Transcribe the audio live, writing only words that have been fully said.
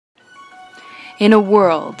In a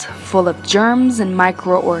world full of germs and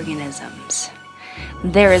microorganisms,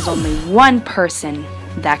 there is only one person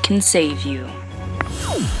that can save you.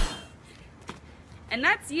 And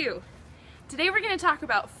that's you. Today we're going to talk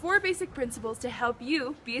about 4 basic principles to help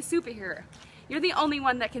you be a superhero. You're the only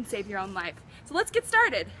one that can save your own life. So let's get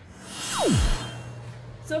started.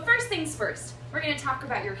 So first things first, we're going to talk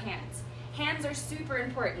about your hands. Hands are super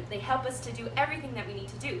important. They help us to do everything that we need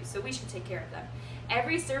to do, so we should take care of them.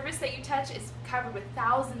 Every surface that you touch is covered with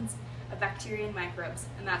thousands of bacteria and microbes,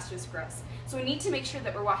 and that's just gross. So we need to make sure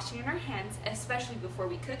that we're washing our hands, especially before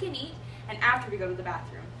we cook and eat, and after we go to the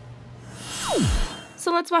bathroom.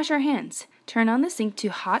 So let's wash our hands. Turn on the sink to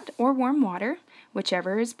hot or warm water,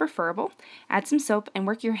 whichever is preferable. Add some soap and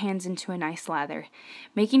work your hands into a nice lather,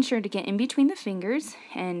 making sure to get in between the fingers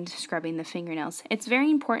and scrubbing the fingernails. It's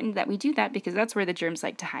very important that we do that because that's where the germs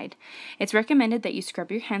like to hide. It's recommended that you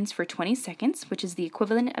scrub your hands for 20 seconds, which is the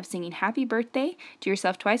equivalent of singing happy birthday to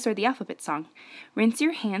yourself twice or the alphabet song. Rinse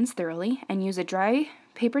your hands thoroughly and use a dry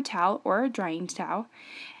paper towel or a drying towel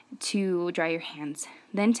to dry your hands.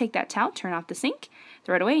 Then take that towel, turn off the sink,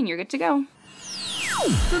 throw it away, and you're good to go.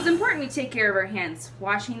 So it's important we take care of our hands,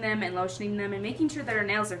 washing them and lotioning them and making sure that our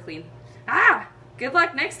nails are clean. Good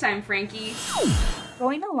luck next time, Frankie.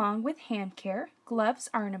 Going along with hand care, gloves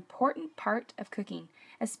are an important part of cooking,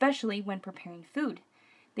 especially when preparing food.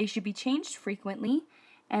 They should be changed frequently,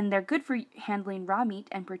 and they're good for handling raw meat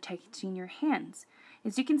and protecting your hands.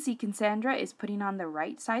 As you can see, Cassandra is putting on the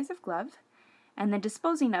right size of glove and then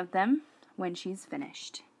disposing of them when she's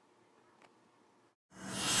finished.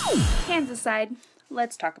 Hands aside,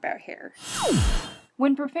 let's talk about hair.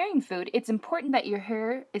 When preparing food, it's important that your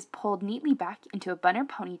hair is pulled neatly back into a bun or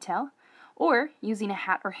ponytail, or using a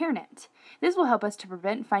hat or hairnet. This will help us to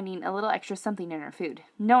prevent finding a little extra something in our food.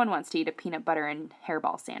 No one wants to eat a peanut butter and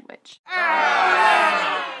hairball sandwich.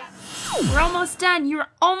 We're almost done. You're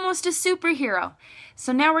almost a superhero.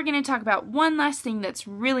 So now we're going to talk about one last thing that's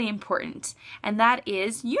really important, and that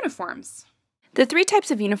is uniforms. The 3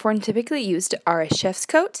 types of uniform typically used are a chef's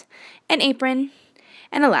coat, an apron,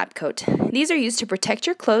 and a lab coat. These are used to protect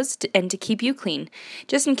your clothes and to keep you clean.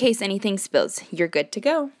 Just in case anything spills, you're good to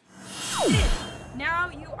go. Now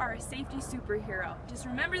you are a safety superhero. Just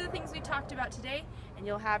remember the things we talked about today and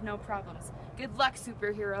you'll have no problems. Good luck,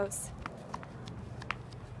 superheroes.